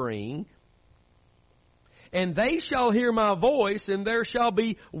must bring, and they shall hear my voice, and there shall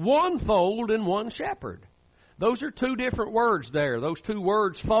be one fold and one shepherd. Those are two different words there. Those two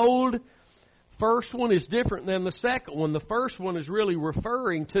words, fold. First one is different than the second one. The first one is really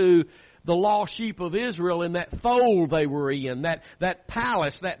referring to the lost sheep of Israel in that fold they were in, that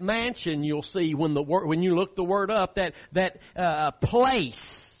palace, that mansion you'll see when you look the word up, that place.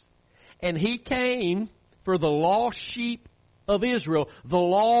 And He came for the lost sheep of Israel, the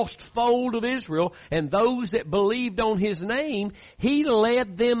lost fold of Israel, and those that believed on His name. He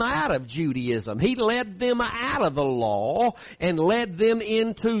led them out of Judaism. He led them out of the law and led them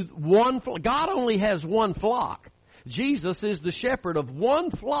into one flock. God only has one flock. Jesus is the shepherd of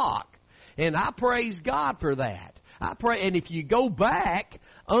one flock. And I praise God for that. I pray, and if you go back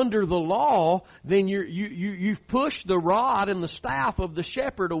under the law, then you've pushed the rod and the staff of the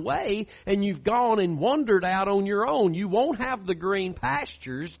shepherd away, and you've gone and wandered out on your own. You won't have the green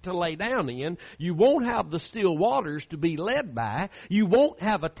pastures to lay down in. You won't have the still waters to be led by. You won't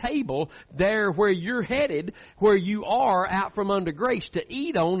have a table there where you're headed, where you are out from under grace to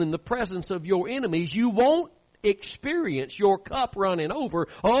eat on in the presence of your enemies. You won't experience your cup running over.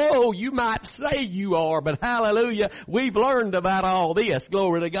 Oh, you might say you are, but hallelujah, we've learned about all this.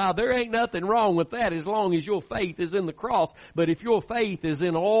 Glory to God. There ain't nothing wrong with that as long as your faith is in the cross. But if your faith is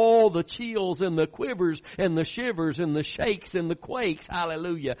in all the chills and the quivers and the shivers and the shakes and the quakes,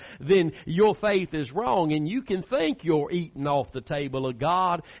 hallelujah, then your faith is wrong, and you can think you're eating off the table of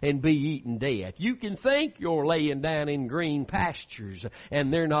God and be eating death. You can think you're laying down in green pastures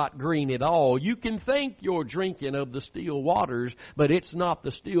and they're not green at all. You can think you're drinking of the still waters, but it's not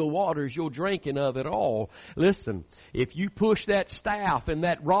the still waters you're drinking of at all. Listen, if you push that staff and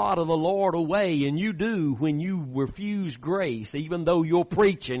that rod of the Lord away, and you do when you refuse grace, even though you're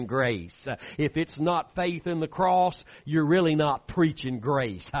preaching grace, if it's not faith in the cross, you're really not preaching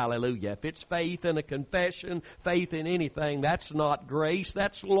grace. Hallelujah. If it's faith in a confession, faith in anything, that's not grace,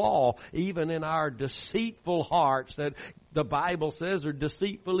 that's law. Even in our deceitful hearts that the Bible says are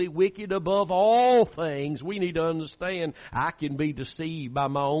deceitfully wicked above all things. We need to understand I can be deceived by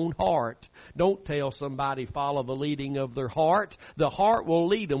my own heart. Don't tell somebody follow the leading of their heart. The heart will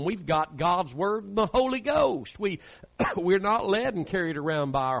lead them. We've got God's Word and the Holy Ghost. We're not led and carried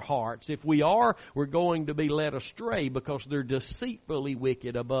around by our hearts. If we are, we're going to be led astray because they're deceitfully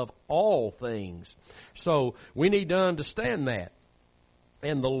wicked above all things. So we need to understand that.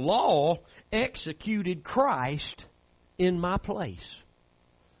 And the law executed Christ in my place.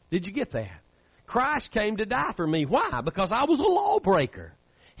 Did you get that? Christ came to die for me. Why? Because I was a lawbreaker.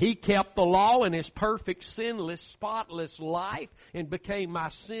 He kept the law in His perfect, sinless, spotless life and became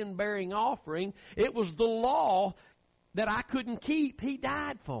my sin-bearing offering. It was the law that I couldn't keep. He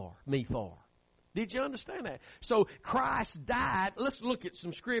died for me for. Did you understand that? So Christ died. Let's look at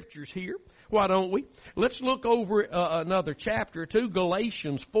some scriptures here. Why don't we? Let's look over another chapter or two,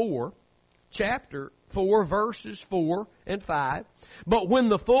 Galatians 4. Chapter 4, verses 4 and 5. But when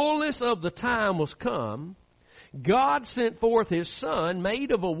the fullness of the time was come, God sent forth His Son,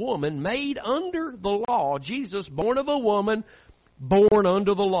 made of a woman, made under the law. Jesus, born of a woman, born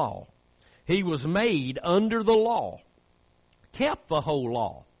under the law. He was made under the law. Kept the whole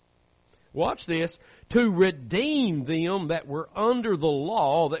law. Watch this. To redeem them that were under the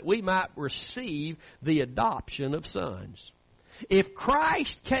law, that we might receive the adoption of sons. If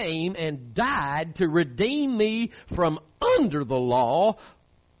Christ came and died to redeem me from under the law,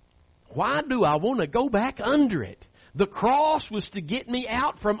 why do I want to go back under it? The cross was to get me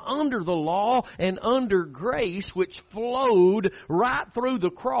out from under the law and under grace, which flowed right through the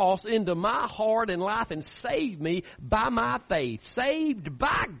cross into my heart and life and saved me by my faith. Saved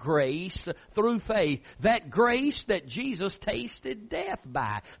by grace through faith. That grace that Jesus tasted death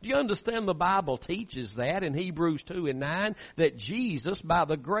by. Do you understand the Bible teaches that in Hebrews 2:9, that Jesus, by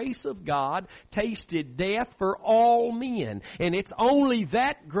the grace of God, tasted death for all men. And it's only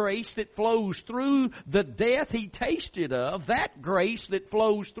that grace that flows through the death He tasted of, that grace that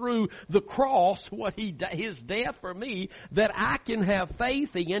flows through the cross, His death for me, that I can have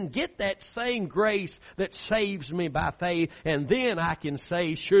faith in, get that same grace that saves me by faith, and then I can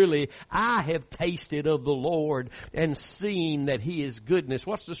say, surely I have tasted of the Lord and seen that He is goodness.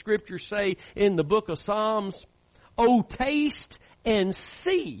 What's the Scripture say in the book of Psalms? Oh, taste and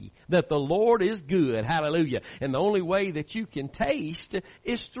see that the Lord is good. Hallelujah. And the only way that you can taste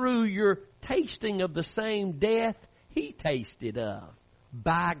is through your tasting of the same death He tasted of.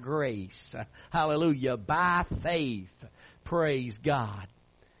 By grace. Hallelujah. By faith. Praise God.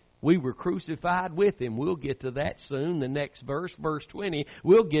 We were crucified with Him. We'll get to that soon. The next verse, verse 20,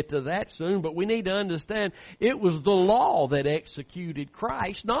 we'll get to that soon. But we need to understand it was the law that executed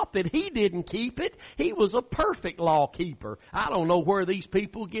Christ, not that He didn't keep it. He was a perfect law keeper. I don't know where these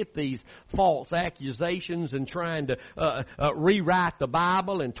people get these false accusations and trying to rewrite the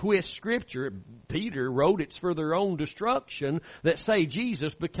Bible and twist Scripture. Peter wrote it's for their own destruction that say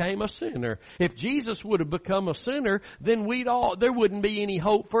Jesus became a sinner. If Jesus would have become a sinner, then there wouldn't be any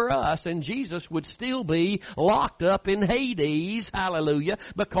hope for us, and Jesus would still be locked up in Hades, hallelujah,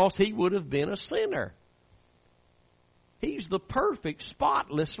 because He would have been a sinner. He's the perfect,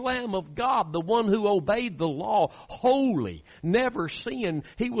 spotless Lamb of God, the one who obeyed the law, holy, never sinned.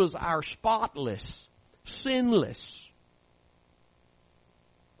 He was our spotless, sinless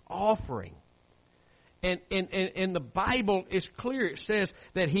offering. And the Bible is clear. It says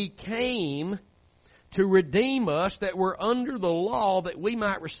that He came to redeem us that were under the law, that we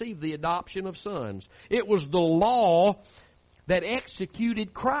might receive the adoption of sons. It was the law that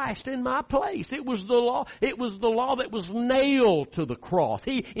executed Christ in my place. It was the law. It was the law that was nailed to the cross.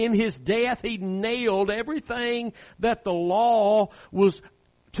 In His death, He nailed everything that the law was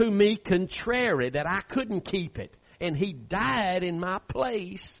to me contrary, that I couldn't keep it. And He died in my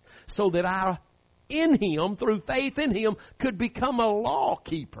place so that I, in Him, through faith in Him, could become a law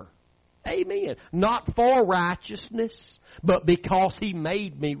keeper. Amen. Not for righteousness, but because He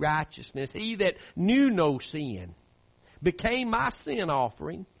made me righteousness. He that knew no sin became my sin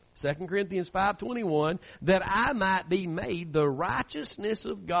offering, 2 Corinthians 5:21, that I might be made the righteousness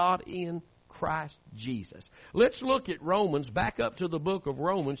of God in Christ Jesus. Let's look at Romans, back up to the book of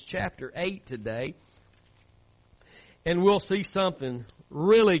Romans chapter 8 today, and we'll see something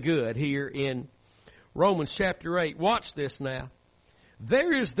really good here in Romans chapter 8. Watch this now.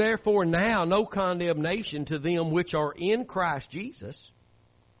 There is therefore now no condemnation to them which are in Christ Jesus.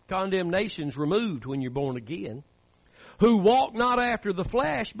 Condemnation's removed when you're born again. Who walk not after the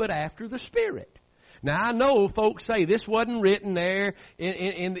flesh, but after the Spirit. Now, I know folks say this wasn't written there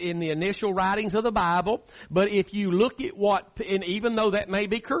in the initial writings of the Bible, but if you look at and even though that may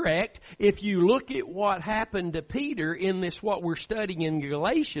be correct, if you look at what happened to Peter in this, what we're studying in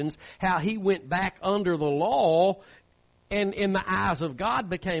Galatians, how he went back under the law and in the eyes of God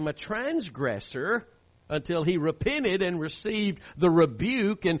became a transgressor until he repented and received the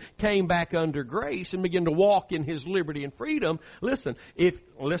rebuke and came back under grace and began to walk in his liberty and freedom. Listen,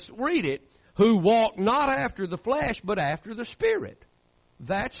 let's read it. Who walk not after the flesh, but after the Spirit.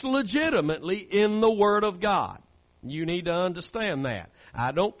 That's legitimately in the Word of God. You need to understand that.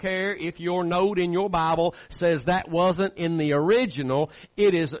 I don't care if your note in your Bible says that wasn't in the original.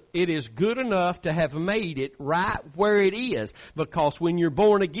 It is good enough to have made it right where it is. Because when you're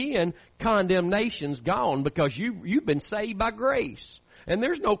born again, condemnation's gone because you've been saved by grace. And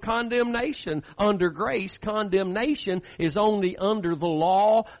there's no condemnation under grace. Condemnation is only under the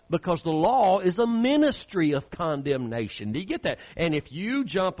law because the law is a ministry of condemnation. Do you get that? And if you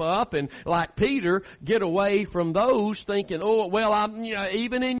jump up and, like Peter, get away from those thinking, oh, well,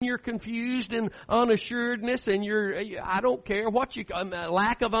 even in your confused and unassuredness and I don't care what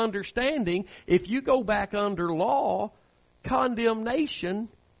lack of understanding, if you go back under law, condemnation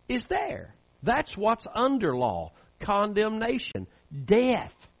is there. That's what's under law. Condemnation.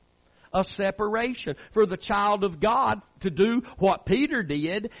 Death, a separation. For the child of God to do what Peter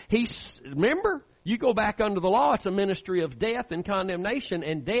did, remember, you go back under the law, it's a ministry of death and condemnation,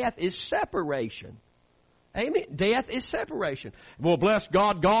 and death is separation. Amen. Death is separation. Well, bless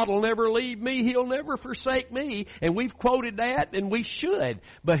God, God will never leave me. He'll never forsake me. And we've quoted that, and we should.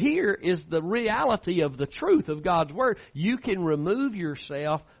 But here is the reality of the truth of God's Word. You can remove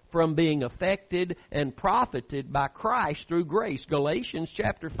yourself from being affected and profited by Christ through grace. Galatians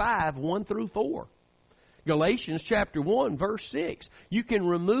chapter 5, 1 through 4. Galatians chapter 1, verse 6. You can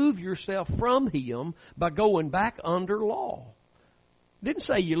remove yourself from Him by going back under law. It didn't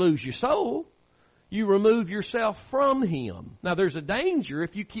say you lose your soul. You remove yourself from Him. Now, there's a danger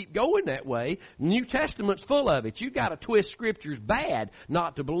if you keep going that way. The New Testament's full of it. You've got to twist Scriptures bad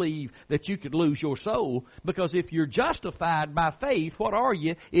not to believe that you could lose your soul. Because if you're justified by faith, what are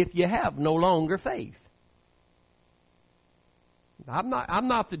you if you have no longer faith? I'm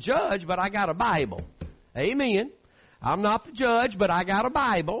not the judge, but I got a Bible. Amen. I'm not the judge, but I got a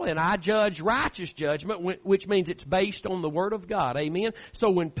Bible, and I judge righteous judgment, which means it's based on the Word of God. Amen.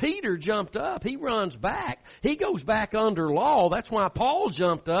 So when Peter jumped up, he runs back. He goes back under law. That's why Paul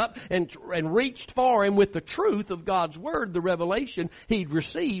jumped up and reached for him with the truth of God's Word, the revelation he'd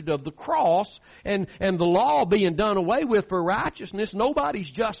received of the cross, and the law being done away with for righteousness.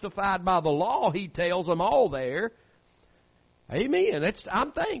 Nobody's justified by the law, he tells them all there. Amen.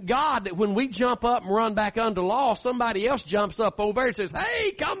 I'm thank God that when we jump up and run back under law, somebody else jumps up over there and says,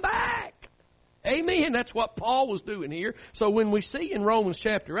 hey, come back. Amen. That's what Paul was doing here. So when we see in Romans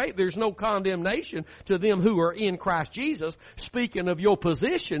chapter 8, there's no condemnation to them who are in Christ Jesus, speaking of your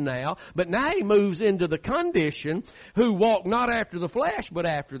position now, but now he moves into the condition who walk not after the flesh, but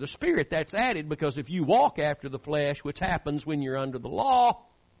after the Spirit. That's added because if you walk after the flesh, which happens when you're under the law,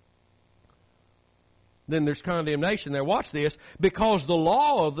 then there's condemnation there. Watch this. Because the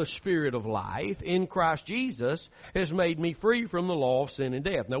law of the Spirit of life in Christ Jesus has made me free from the law of sin and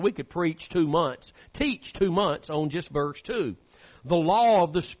death. Now, we could teach 2 months on just verse 2. The law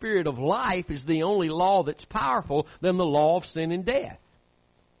of the Spirit of life is the only law that's powerful than the law of sin and death.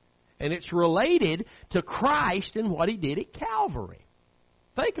 And it's related to Christ and what He did at Calvary.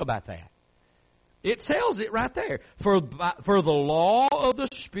 Think about that. It tells it right there. For the law of the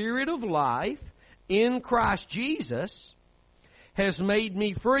Spirit of life in Christ Jesus has made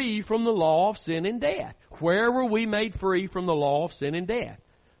me free from the law of sin and death. Where were we made free from the law of sin and death?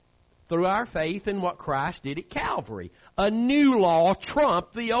 Through our faith in what Christ did at Calvary. A new law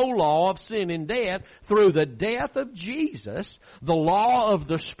trumped the old law of sin and death through the death of Jesus. The law of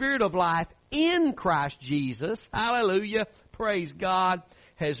the Spirit of life in Christ Jesus, hallelujah, praise God,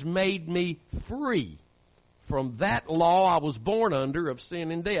 has made me free from that law I was born under of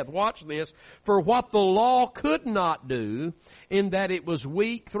sin and death. Watch this. For what the law could not do, in that it was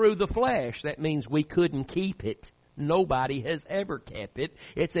weak through the flesh. That means we couldn't keep it. Nobody has ever kept it.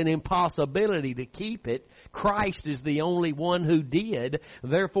 It's an impossibility to keep it. Christ is the only one who did.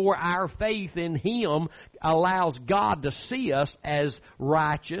 Therefore, our faith in Him allows God to see us as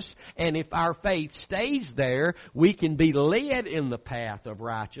righteous. And if our faith stays there, we can be led in the path of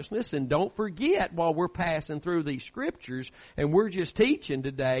righteousness. And don't forget, while we're passing through these Scriptures, and we're just teaching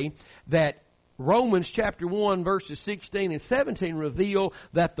today, that Romans chapter 1 verses 16 and 17 reveal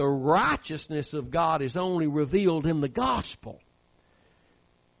that the righteousness of God is only revealed in the gospel.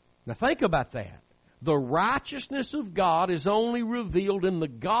 Now think about that. The righteousness of God is only revealed in the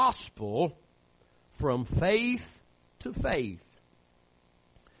gospel from faith to faith.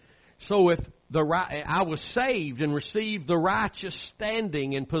 So if I was saved and received the righteous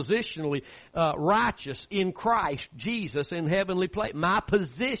standing and positionally righteous in Christ Jesus in heavenly place. My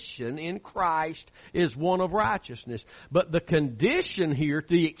position in Christ is one of righteousness. But the condition here,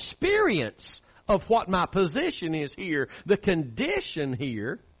 the experience of what my position is here, the condition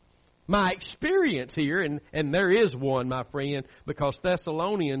here, my experience here, and there is one, my friend, because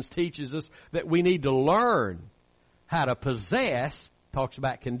Thessalonians teaches us that we need to learn how to possess, talks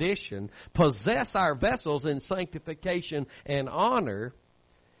about condition, possess our vessels in sanctification and honor.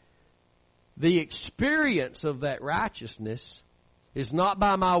 The experience of that righteousness is not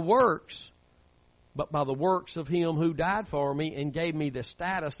by my works, but by the works of Him who died for me and gave me the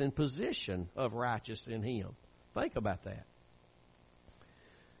status and position of righteous in Him. Think about that.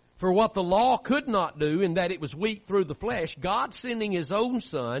 For what the law could not do, in that it was weak through the flesh, God sending His own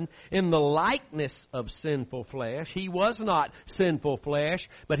Son in the likeness of sinful flesh. He was not sinful flesh,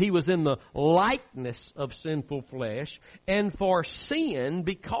 but He was in the likeness of sinful flesh. And for sin,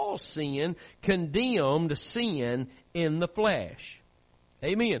 because sin condemned sin in the flesh.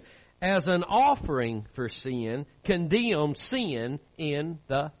 Amen. As an offering for sin, condemned sin in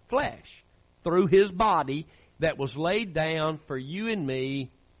the flesh. Through His body that was laid down for you and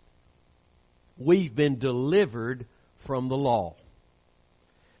me, we've been delivered from the law.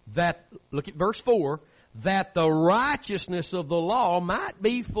 That, look at verse 4, that the righteousness of the law might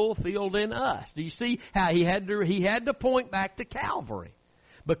be fulfilled in us. Do you see how he had to point back to Calvary?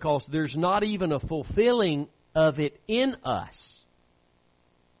 Because there's not even a fulfilling of it in us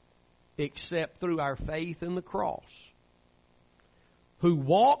except through our faith in the cross. Who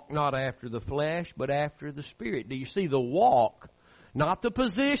walk not after the flesh, but after the Spirit. Do you see the walk? Not the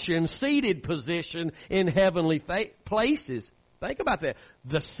position, seated position in heavenly places. Think about that.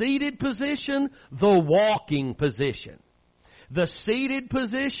 The seated position, the walking position. The seated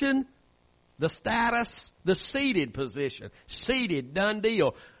position, the status, the seated position. Seated, done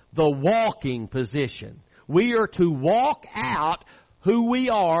deal. The walking position. We are to walk out who we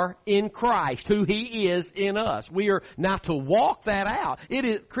are in Christ, who He is in us. We are now to walk that out.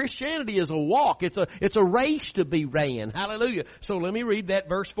 Christianity is a walk. It's a race to be ran. Hallelujah. So let me read that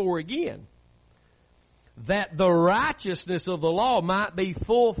verse 4 again. That the righteousness of the law might be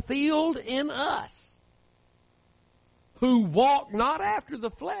fulfilled in us, who walk not after the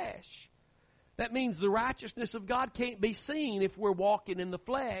flesh. That means the righteousness of God can't be seen if we're walking in the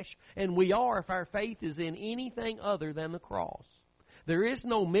flesh, and we are if our faith is in anything other than the cross. There is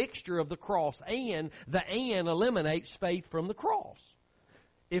no mixture of the cross and. The and eliminates faith from the cross.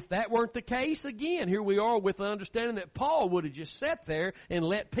 If that weren't the case, again, here we are with the understanding that Paul would have just sat there and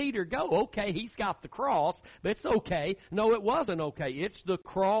let Peter go. Okay, he's got the cross, but it's okay. No, it wasn't okay. It's the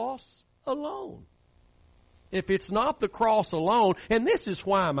cross alone. If it's not the cross alone, and this is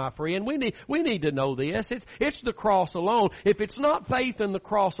why, my friend, we need to know this. It's the cross alone. If it's not faith in the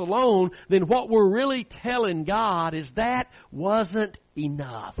cross alone, then what we're really telling God is that wasn't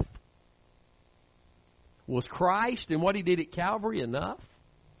enough. Was Christ and what He did at Calvary enough?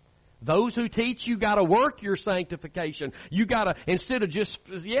 Those who teach you got to work your sanctification. You got to, instead of just,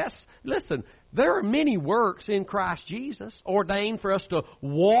 yes, listen, there are many works in Christ Jesus ordained for us to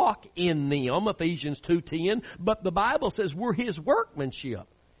walk in them, Ephesians 2:10, but the Bible says we're His workmanship.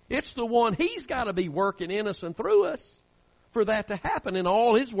 It's the one He's got to be working in us and through us for that to happen, and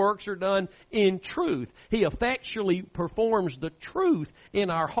all His works are done in truth. He effectually performs the truth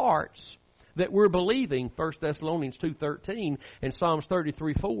in our hearts that we're believing, 1 Thessalonians 2:13 and Psalms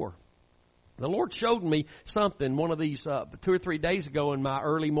 33:4. The Lord showed me something one of these 2 or 3 days ago in my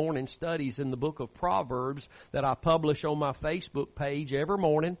early morning studies in the book of Proverbs that I publish on my Facebook page every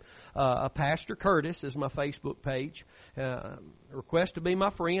morning. Pastor Curtis is my Facebook page. Request to be my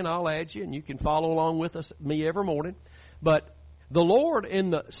friend, I'll add you, and you can follow along with me every morning. But the Lord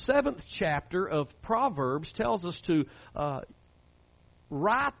in the 7th chapter of Proverbs tells us to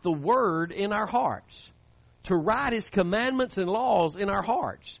write the Word in our hearts. To write His commandments and laws in our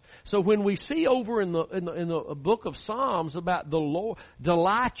hearts. So when we see over in the book of Psalms about the Lord,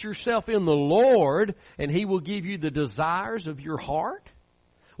 delight yourself in the Lord, and He will give you the desires of your heart.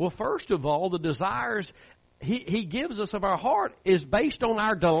 Well, first of all, the desires He gives us of our heart is based on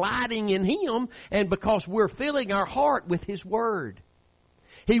our delighting in Him, and because we're filling our heart with His Word.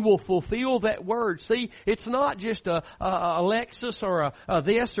 He will fulfill that word. See, it's not just a Lexus or a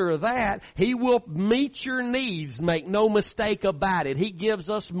this or a that. He will meet your needs. Make no mistake about it. He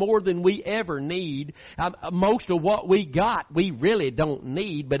gives us more than we ever need. Most of what we got, we really don't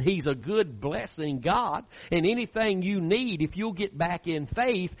need, but He's a good, blessing God. And anything you need, if you'll get back in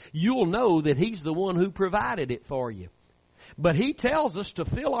faith, you'll know that He's the one who provided it for you. But He tells us to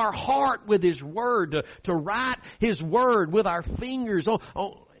fill our heart with His Word, to write His Word with our fingers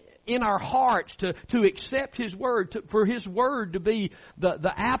in our hearts, to accept His Word, for His Word to be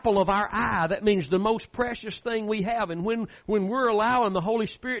the apple of our eye. That means the most precious thing we have. And when we're allowing the Holy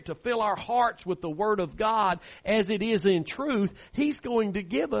Spirit to fill our hearts with the Word of God as it is in truth, He's going to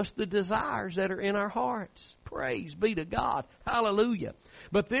give us the desires that are in our hearts. Praise be to God. Hallelujah.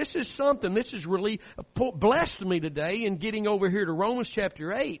 But this is something, this has really blessed me today in getting over here to Romans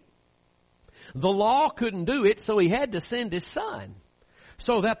chapter 8. The law couldn't do it, so He had to send His Son.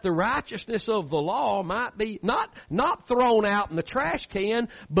 So that the righteousness of the law might be not thrown out in the trash can,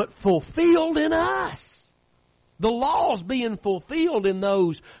 but fulfilled in us. The law's being fulfilled in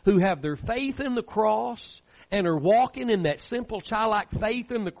those who have their faith in the cross and are walking in that simple childlike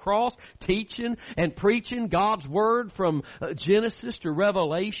faith in the cross, teaching and preaching God's Word from Genesis to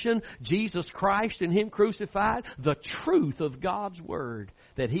Revelation, Jesus Christ and Him crucified, the truth of God's Word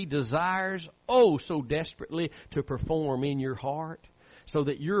that He desires so desperately to perform in your heart. so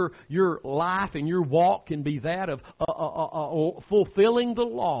that your life and your walk can be that of fulfilling the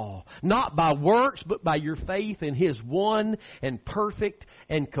law, not by works, but by your faith in His one and perfect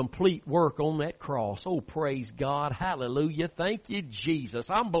and complete work on that cross. Oh, praise God. Hallelujah. Thank you, Jesus.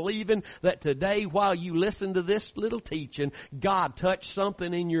 I'm believing that today, while you listen to this little teaching, God touched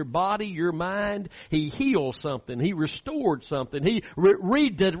something in your body, your mind. He healed something. He restored something. He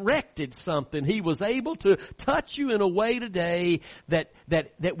redirected something. He was able to touch you in a way today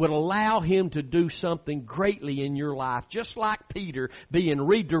that would allow Him to do something greatly in your life. Just like Peter being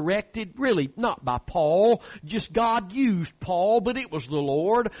redirected, really not by Paul, just God used Paul, but it was the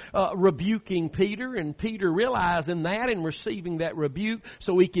Lord rebuking Peter, and Peter realizing that and receiving that rebuke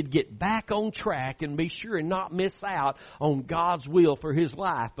so he could get back on track and be sure and not miss out on God's will for his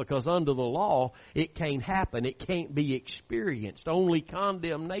life, because under the law it can't happen. It can't be experienced. Only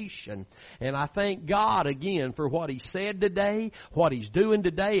condemnation. And I thank God again for what He said today, what He's doing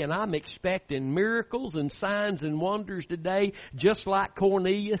today, and I'm expecting miracles and signs and wonders today, just like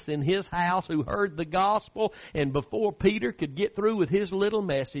Cornelius in his house who heard the gospel, and before Peter could get through with his little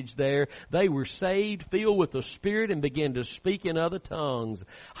message there, they were saved, filled with the Spirit, and began to speak in other tongues.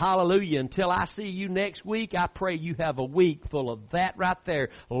 Hallelujah. Until I see you next week, I pray you have a week full of that right there.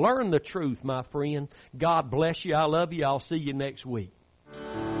 Learn the truth, my friend. God bless you. I love you. I'll see you next week.